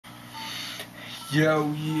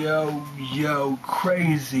Yo, yo, yo,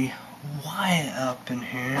 CrazyWyatt up in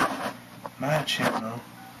here, my channel,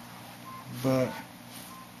 but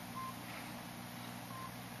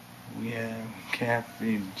we have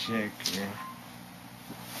caffeine chick here.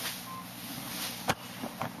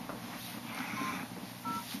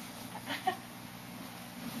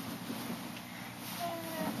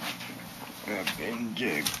 Caffeine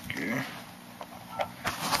chick here.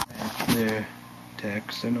 Back there,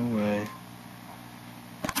 texting away.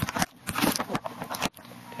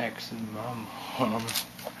 Texting my mom.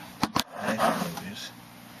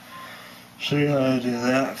 She gotta do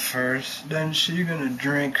that first. Then she gonna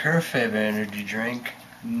drink her favorite energy drink,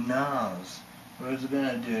 Knapps. What's it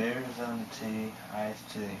gonna do? Arizona tea, iced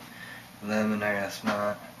tea, lemon, I guess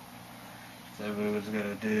not. So we was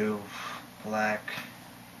gonna do black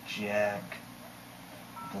jack,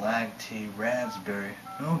 black tea, raspberry,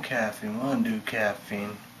 no caffeine. Wanna do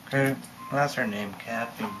caffeine. That's her name,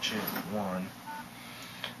 Caffeine Chick 1.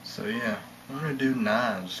 So yeah, I'm gonna do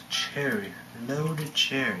Knapps, cherry, loaded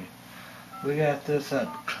cherry. We got this at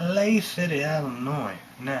Clay City, Illinois.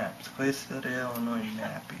 Knapps, Clay City, Illinois,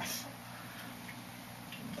 Knapps.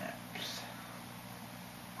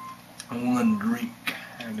 I'm gonna drink.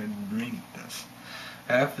 I'm gonna drink this.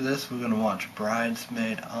 After this, we're gonna watch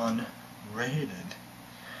Bridesmaid Unrated.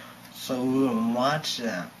 So we're gonna watch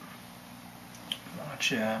that. Watch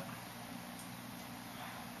that.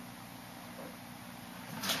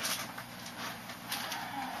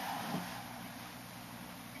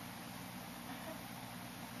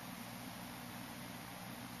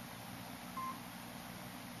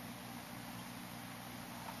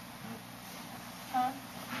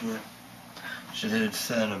 Yeah. She did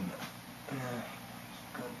send him. Yeah.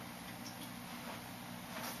 Good.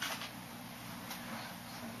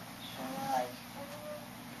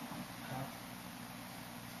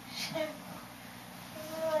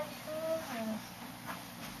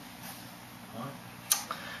 What?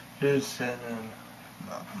 She did send him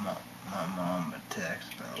my mom a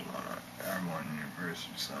text about our one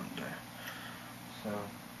anniversary someday. So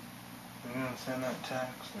we're gonna send that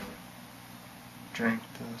text or drink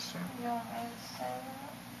this, or you want me to say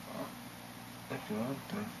that? if you want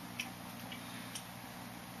to.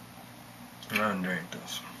 I'm gonna drink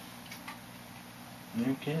this.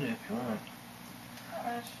 You can if you want.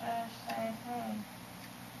 Or should I say hey?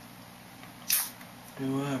 Do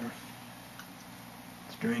whatever.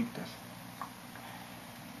 Let's drink this.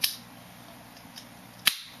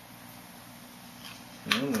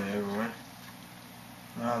 Everywhere.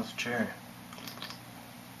 Now it's cherry.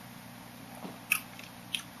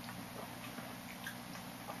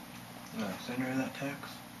 No, send her that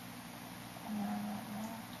text.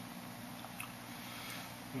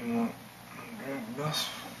 You want to drink this?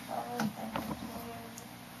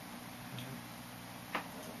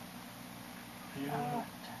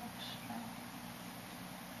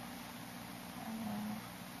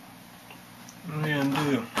 What are you gonna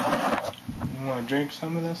do? You want to drink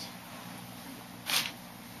some of this?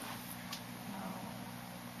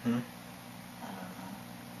 Hmm?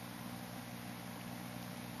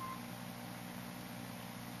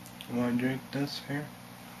 You want to drink this here?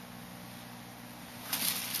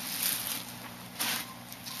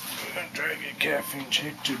 I'm gonna drag a caffeine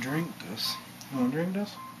chick to drink this. You want to drink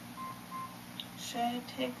this? Should I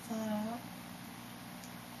take that out?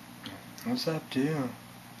 What's up to you?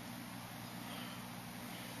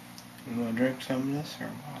 You want to drink some of this or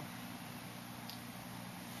what?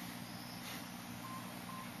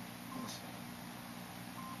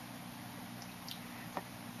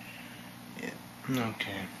 Yeah.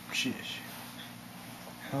 Okay. Sheesh.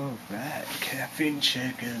 Alright, caffeine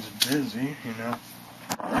chick is busy, you know.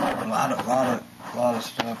 A lot of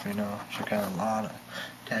stuff, you know. She got a lot of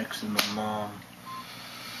texts from my mom.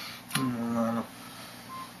 A lot of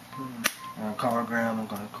I'm gonna call grandma, I'm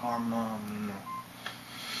gonna call mom, you know.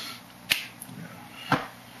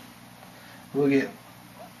 We'll get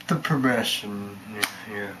the permission.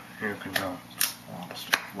 Here can go.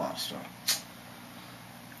 A lot of stuff.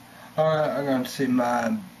 Alright, I'm gonna see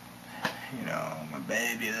my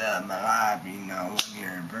baby that my life, 1 year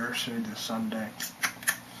anniversary this Sunday.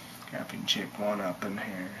 Caffeine chick 1 up in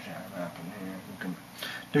here, up in here. We can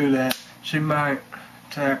do that. She might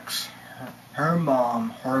text her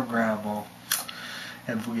mom, her grandma.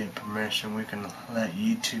 If we get permission, we can let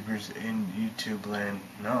YouTubers in YouTube land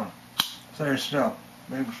know. Say stuff,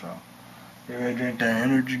 big stuff. You ready to drink that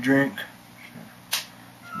energy drink? Sure.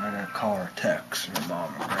 So I gotta call her text her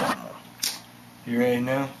mom or grandma. You ready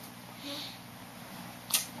now?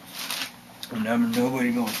 Never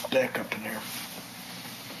nobody gonna stack up in there.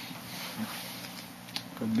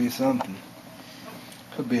 Could be something.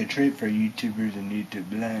 Could be a treat for YouTubers and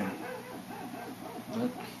YouTube land.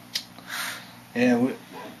 But, yeah,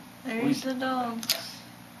 There's the dogs.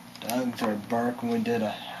 dogs are barking. We did a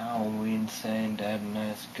Halloween thing. Dad and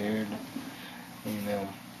I scared, Lunar.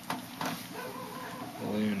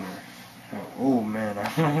 Oh man, I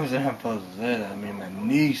wasn't supposed to say that. I mean, my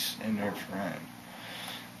niece and her friend.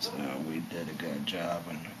 So we did a good job.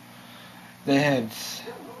 And they had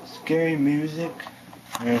scary music.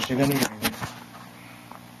 Yeah, she's gonna drink it.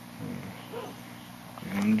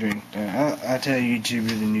 I'm gonna drink that. I tell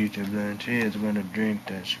YouTubers and YouTube that she is gonna drink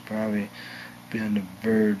that. She'll probably be on the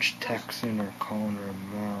verge texting or calling her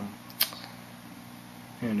mom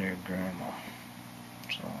and her grandma.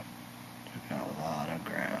 So we got a lot of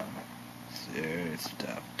ground. Serious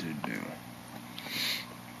stuff to do.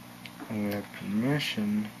 When we have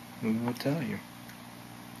permission, we will tell you.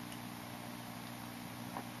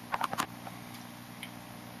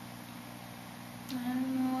 I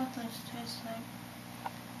don't know what this tastes like.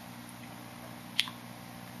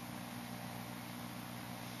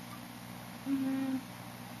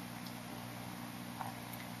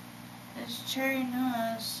 It's Cherry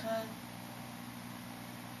Nos, so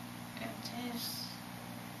it tastes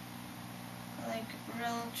like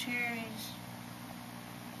real cherries.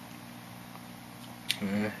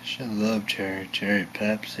 She love cherry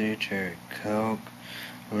Pepsi, cherry Coke.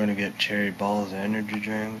 We're gonna get cherry balls, energy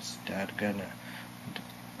drinks. Dad I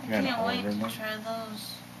can't wait to try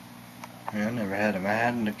those. Yeah, I never had them. I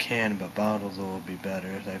had them in a can, but bottles will be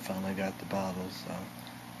better. They finally got the bottles, so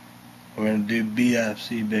we're gonna do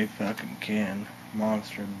BFC, big fucking can,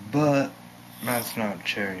 monster. But that's not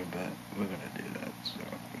cherry, but we're gonna do that. So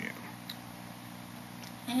yeah.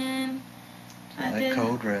 And I like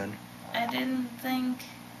Code Red. I didn't think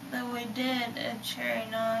that we did a Cherry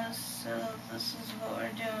Nos, so this is what we're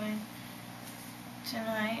doing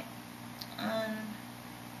tonight on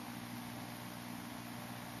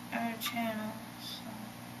our channel. So.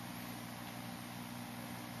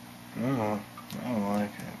 I don't like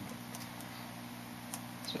it.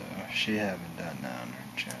 So she haven't done that on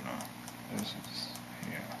her channel. This is,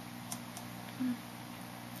 yeah.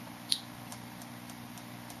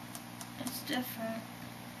 It's different.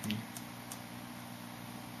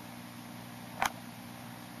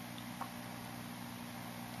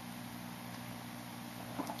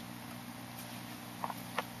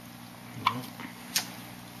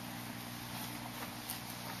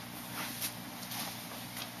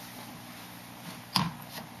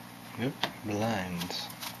 Yep, blinds.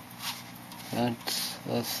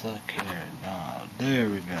 Let's look here now. There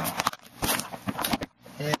we go.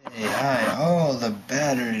 Hey, hi. Oh, the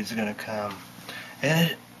battery's gonna come.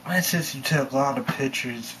 And my sister took a lot of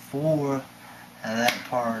pictures for that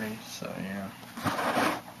party, so yeah.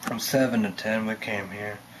 From 7 to 10 we came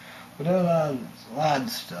here. We did a lot of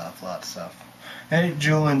stuff. Hey,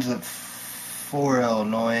 Julian's at 4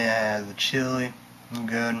 Illinois. I had the chili.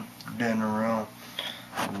 Good. Dinner roll.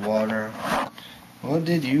 Water. What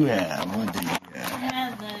did you have? I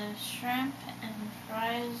had the shrimp and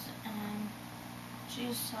fries and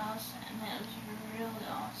cheese sauce, and it was really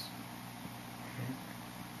awesome.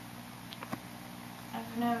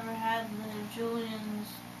 I've never had the Julian's.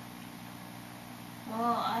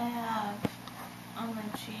 Well, I have on my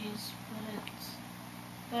cheese, but it's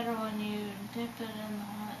better when you dip it in the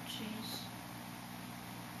hot cheese.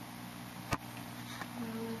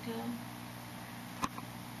 Really good.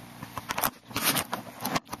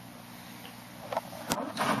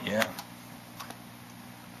 Yeah.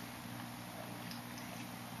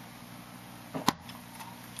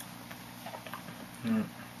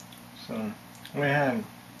 So, we had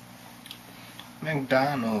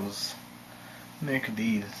McDonald's make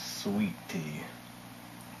these sweet tea.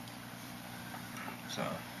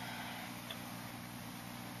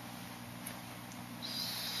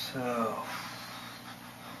 So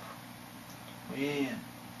we had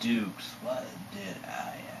Dukes. What did I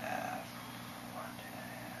have?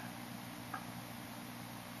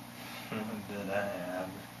 What did I have?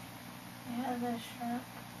 You had the shrimp.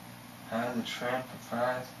 I had the shrimp and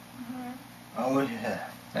fries. Mm-hmm. Oh yeah.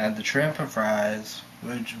 I had the shrimp and fries,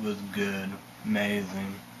 which was good.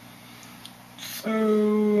 Amazing.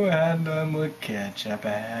 So I had them with ketchup.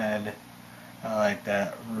 I like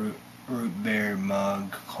that root beer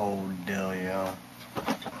mug, cold dealio.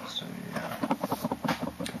 So yeah.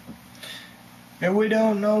 And we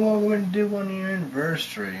don't know what we're gonna do on the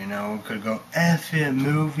anniversary, you know. We could go F it,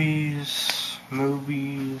 movies,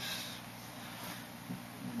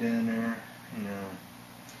 dinner, you know.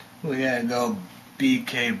 We gotta go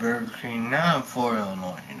BK Burger King, not for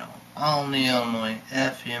Illinois, you know. Only Illinois,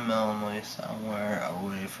 FM Illinois, somewhere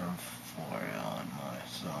away from 4 Illinois.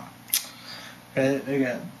 So, they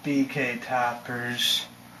got BK toppers.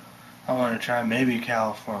 I want to try maybe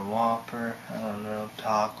California Whopper. I don't know.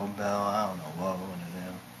 Taco Bell. I don't know what one of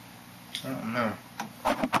them. I don't know.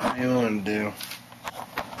 What do you want to do?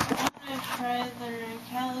 I'm gonna try their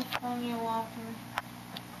California Whopper.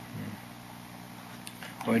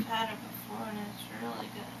 I've had it before and it's really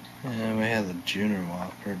good. Yeah, we had the Junior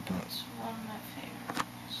Whopper, but It's one of my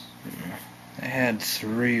favorites. yeah, they had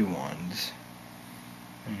 3 ones.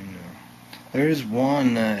 You know, there's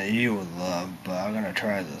one that you would love, but I'm gonna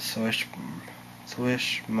try the Swiss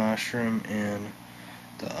mushroom and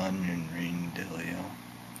the onion ring dealio.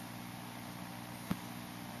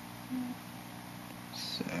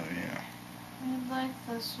 So yeah. I like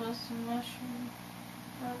the Swiss mushroom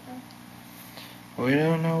burger. We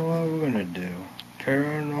don't know what we're gonna do.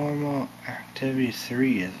 Paranormal Activity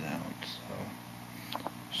 3 is out, so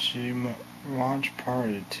she watched part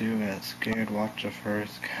of 2, got scared, watched the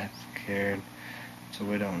first, got scared, so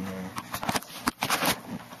we don't know.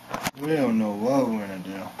 We don't know what we're gonna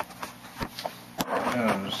do.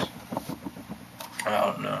 Because I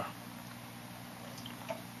don't know.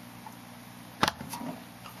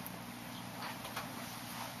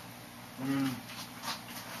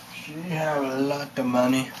 She have a lot of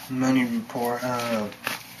money report.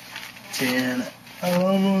 10,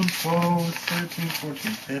 11, 12, 13,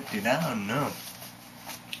 14, 15. I don't know.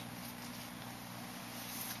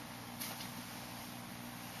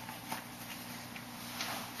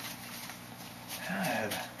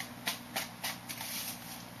 God.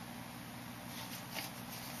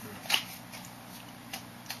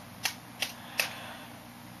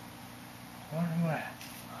 What am I?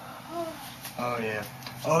 Oh yeah.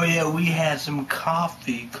 Oh yeah, we had some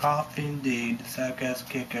coffee. Coffee indeed. Suck-ass,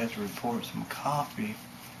 kick-ass report some coffee.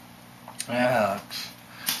 Alex.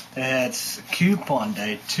 They had coupon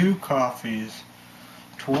day, 2 coffees,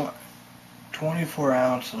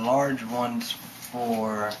 24-ounce large ones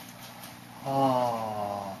for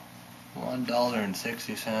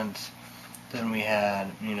 $1.60. Then we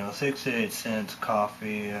had, 68 cents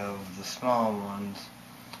coffee of the small ones,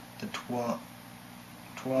 the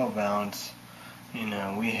 12 ounce.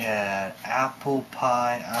 We had apple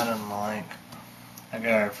pie, I didn't like. I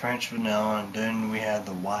got our French vanilla, and then we had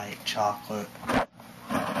the white chocolate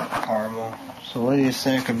caramel. So what do you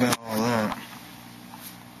think about all that?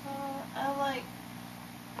 I like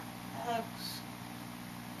Huck's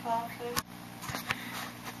coffee.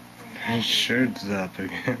 His shirt's up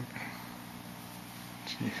again.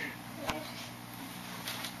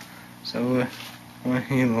 So what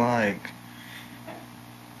do you like?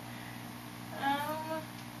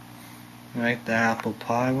 You like the apple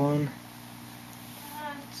pie one?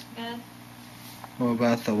 It's good. What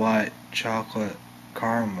about the white chocolate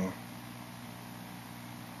caramel?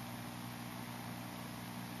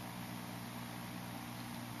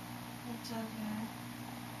 It's okay.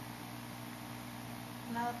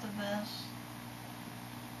 Not the best.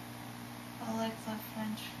 I like the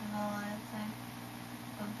French vanilla, I think,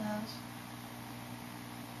 the best.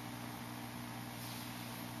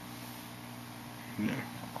 Yeah.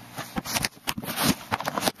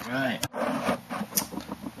 Right.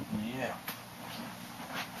 Yeah.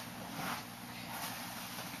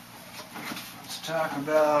 Let's talk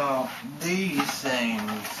about these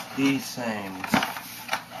things.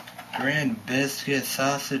 Grand biscuit,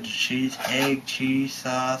 sausage, cheese, egg, cheese,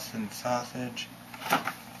 sauce, and sausage.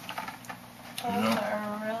 Those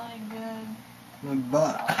are really good.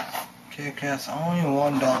 $1. Kick-ass, only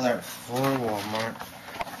 $1 at Walmart.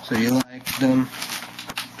 So you like them?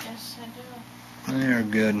 Yes, I do. They are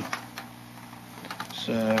good.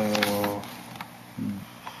 So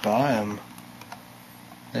buy them.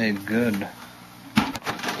 They're good.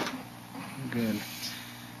 Good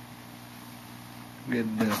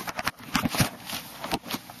deal.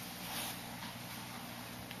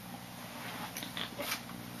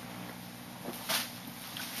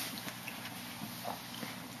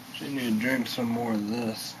 So you need to drink some more of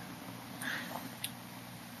this.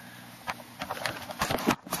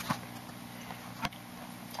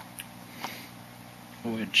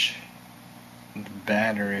 Which the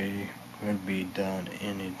battery would be done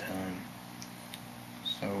anytime.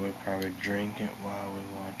 So we'll probably drink it while we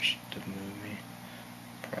watch the movie.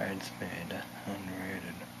 Bridesmaid,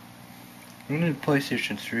 unrated. We need a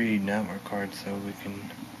PlayStation 3 network card so we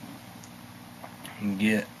can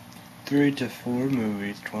get 3 to 4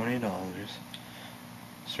 movies, $20.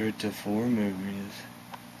 3 to 4 movies,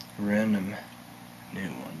 random new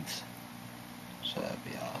ones. So that'd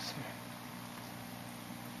be awesome.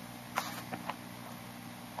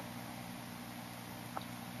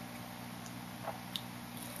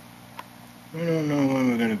 We don't know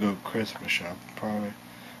when we're gonna go Christmas shopping.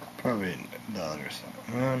 Probably the other side.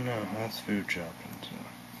 Well, no, that's food shopping, so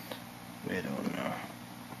we don't know.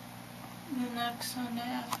 The next Sunday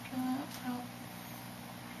after that, probably.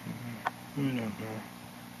 We don't know.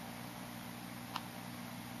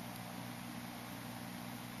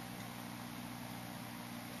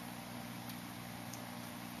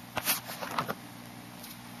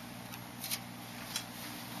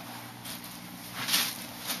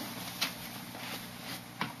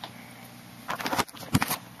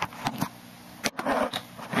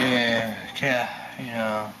 Yeah, you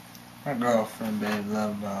know, my girlfriend, babe,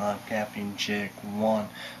 love my love Captain Chick 1.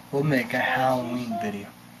 We'll make a Halloween video.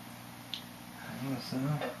 What's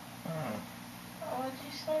that? Oh. What'd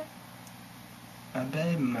you say? My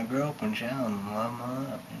baby, my girlfriend, she love my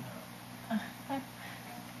love, you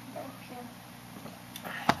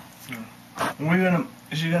know.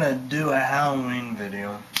 She's gonna do a Halloween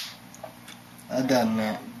video. I done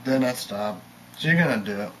that. Then I stopped. She's gonna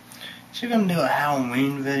do it. She's gonna do a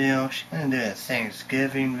Halloween video. She's gonna do a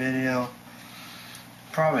Thanksgiving video.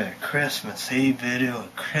 Probably a Christmas Eve video, a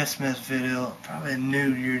Christmas video, probably a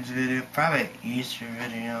New Year's video, probably an Easter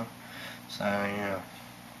video. So, you know.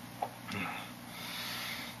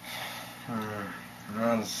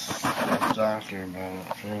 I was talking about it.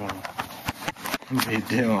 She's gonna be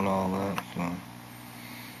doing all that, so.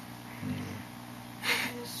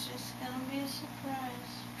 It's just gonna be a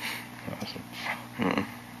surprise.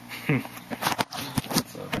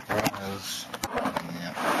 Surprise.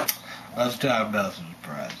 Yeah. Let's talk about some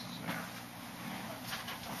surprises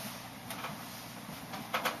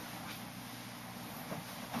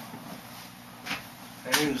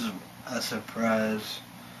there. Here's a surprise.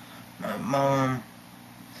 My mom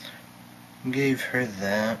gave her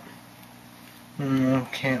that.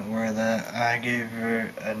 Can't wear that. I gave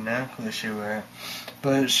her a necklace she wear,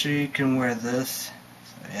 but she can wear this.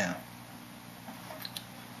 So yeah.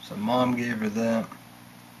 So mom gave her that.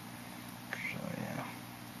 So yeah.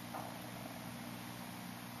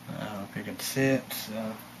 I hope you can see it.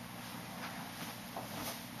 So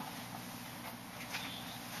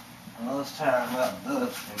well, let's talk about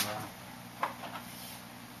this, you know.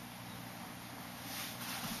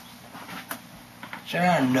 Sure,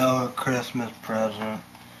 I know a Christmas present.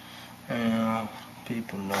 You know,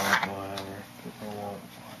 people know it, whatever. People won't.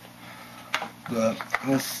 But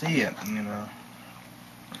let's see it, you know.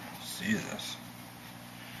 See this.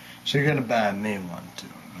 She's gonna buy me one too,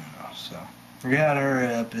 you know. So we gotta hurry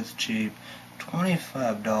up. It's cheap,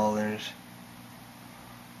 $25.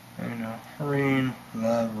 You know, Reen,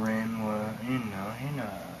 love Reen. Well, you know how it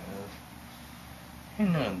is. You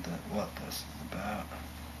know what this is about.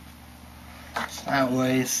 It's not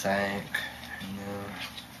what you think. You know,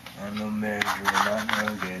 not no marriage ring, not no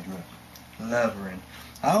engagement. Love ring.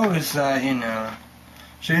 I always thought, you know,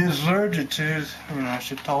 she was allergic to, you know,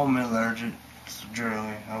 she told me allergic to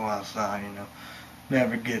jewelry. I always thought, you know,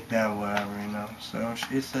 never get that, whatever, you know. So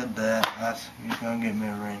she said that. I said, you're gonna get me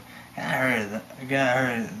a ring. I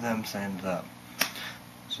heard them saying that.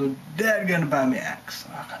 So Dad gonna buy me X. So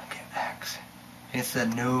I'm gonna get X. He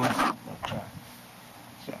said no. Okay.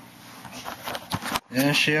 So.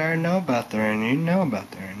 Yeah, she already know about the ring. You know about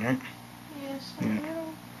the ring, right? Yes, I do.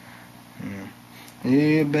 Yeah.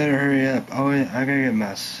 You better hurry up. Oh, yeah, I gotta get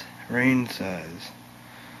my ring size.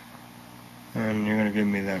 And you're gonna give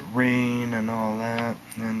me that ring and all that.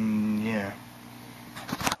 And yeah.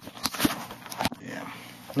 Yeah.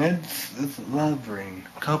 It's a love ring.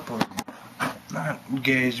 Couple ring. Not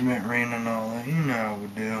engagement ring and all that. You know how we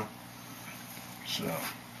do. So.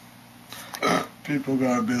 People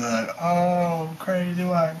gotta be like, oh,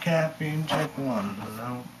 CrazyWyatt caffeine, check one.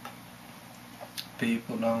 Nope.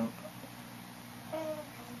 People don't.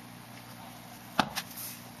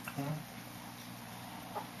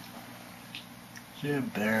 She's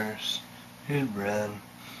embarrassed. She's red.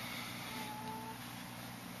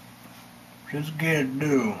 Just get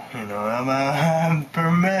do, you know, I'm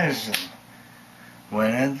permission.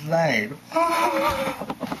 When it's late.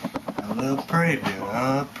 A little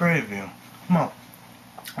preview. Come on.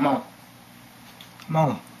 Come on. Come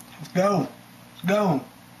on. Let's go. Let's go.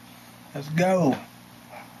 Let's go.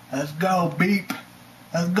 Let's go, Beep.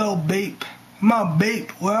 Let's go, Beep. Come on,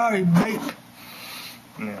 Beep. Where are you, Beep?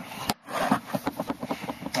 Yeah.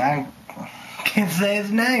 I can't say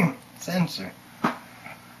his name. Censor.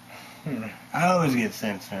 I always get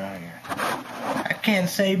censored out here. I can't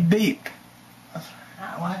say Beep.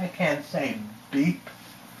 Why I can't say Beep?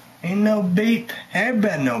 Ain't no Beep.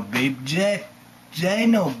 Everybody know Beep. Jay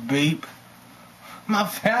know Beep. My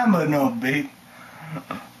family know Beep.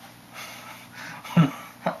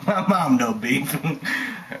 My mom know Beep.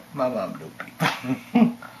 My mom no people.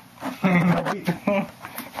 No people.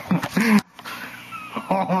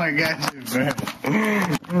 Oh my gosh, it's bad.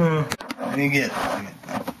 Let me get that.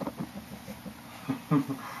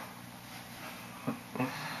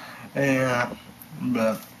 Yeah,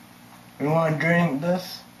 but we want to drink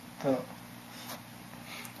this? So,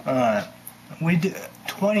 alright. We did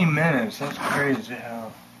 20 minutes. That's crazy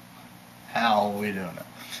how we doing it.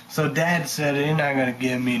 So Dad said he's not gonna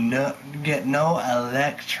give me get no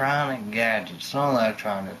electronic gadgets, no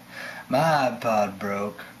electronics. My iPod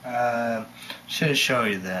broke. Should show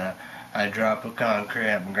you that. I dropped a concrete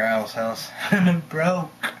at my grandma's house and it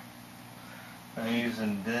broke. I'm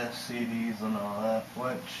using discs, CDs, and all that,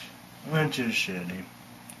 which is shitty.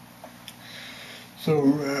 So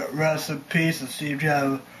rest in peace, Steve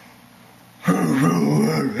Jobs. You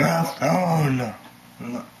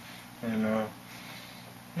know,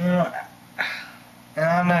 and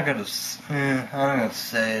I'm not gonna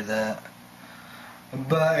say that,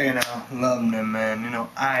 but you know, loving him, man. You know,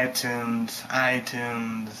 iTunes,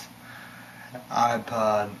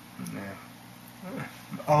 iPod. Yeah.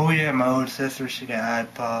 Oh yeah, my older sister, she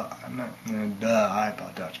got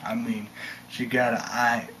iPod Touch. I mean, she got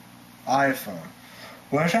an iPhone.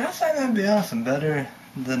 Which I think that'd be awesome, better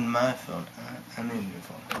than my phone. I need a new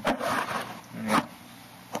phone. Yeah.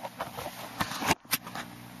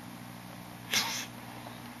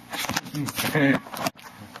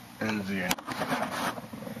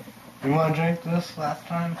 You want to drink this last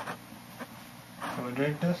time? You want to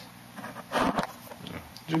drink this?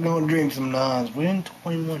 Just gonna drink some Nos. We're in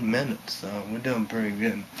 21 minutes, so we're doing pretty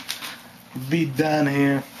good. Be done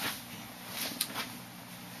here.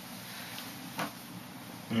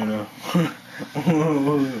 You know,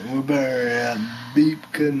 we better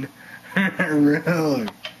beep couldn't really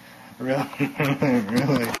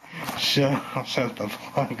shut the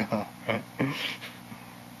fuck up, right?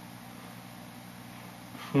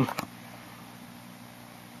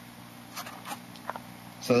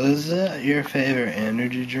 So is that your favorite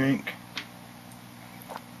energy drink?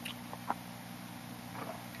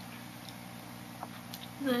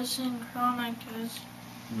 This Chronic is.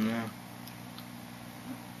 No.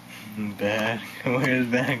 Bad. Where's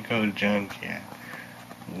Bad Go Junk at?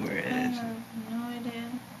 Where is it? I have no idea.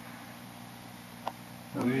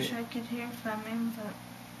 I wish I could hear from him, but.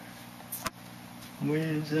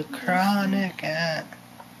 Where's the Chronic at?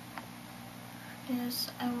 Yes,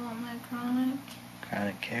 I want my Chronic.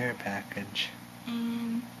 Chronic care package.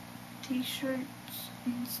 And t-shirts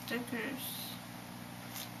and stickers.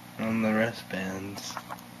 On the wristbands.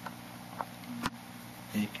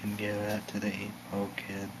 You can give that to the emo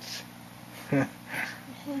kids.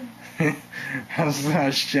 That's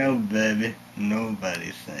not show, baby.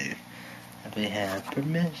 Nobody's safe. If we have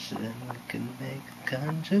permission, we can make a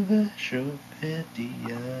controversial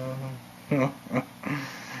video. You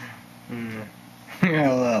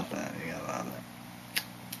gotta love that. You gotta love that.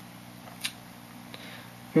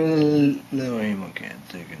 For the little emo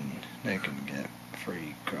kids, they can get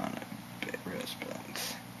free Chronic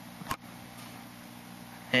wristbands.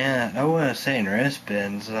 Yeah, I wasn't saying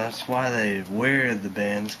wristbands. That's why they wear the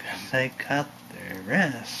bands, because they cut their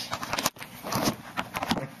wrists.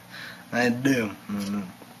 They do.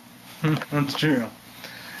 That's true.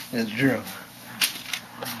 It's true.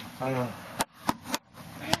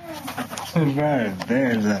 It's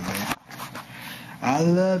bears at me. I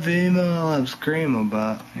love emo, I love screamo,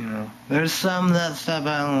 but you know, there's some of that stuff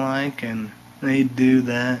I don't like, and they do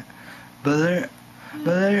that. But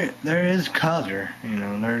there is color, you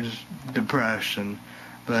know. There's depression,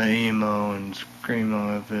 but emo and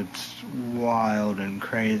screamo, if it's wild and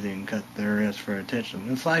crazy and cut their wrist for attention.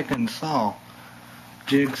 It's like in Saw,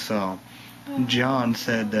 Jigsaw. John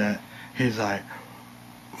said that. He's like,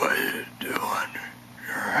 "What are you doing?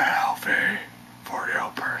 You're healthy for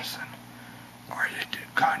your person. Or you do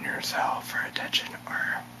con yourself for attention,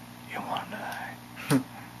 or you want to die."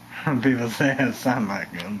 People say I sound like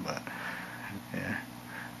him, but yeah,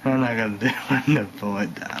 I'm not gonna do it in the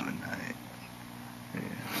Floyd Diamond night. Yeah,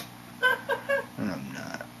 I'm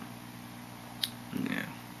not. Yeah,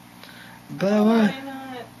 but why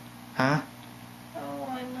not? Huh? Oh,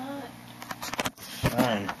 why not?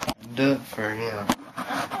 Fine, I'll do it for you.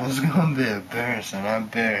 It's gonna be embarrassing. I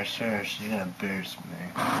embarrass her. She gonna embarrass me.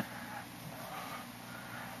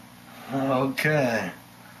 Okay.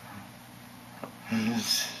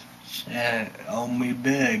 Owe me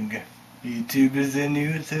big. YouTube is in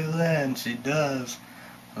YouTube land. She does.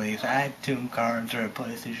 Please, iTunes cards or a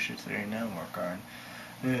PlayStation 3 network card.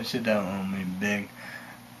 She don't owe me big.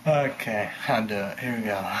 Okay, I'll do it. Here we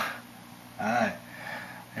go. Alright.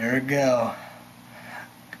 Here we go.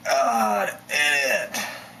 God, idiot.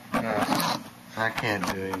 I can't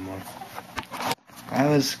do it anymore. I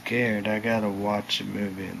was scared. I gotta watch a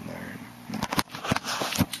movie and learn.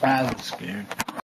 I was scared.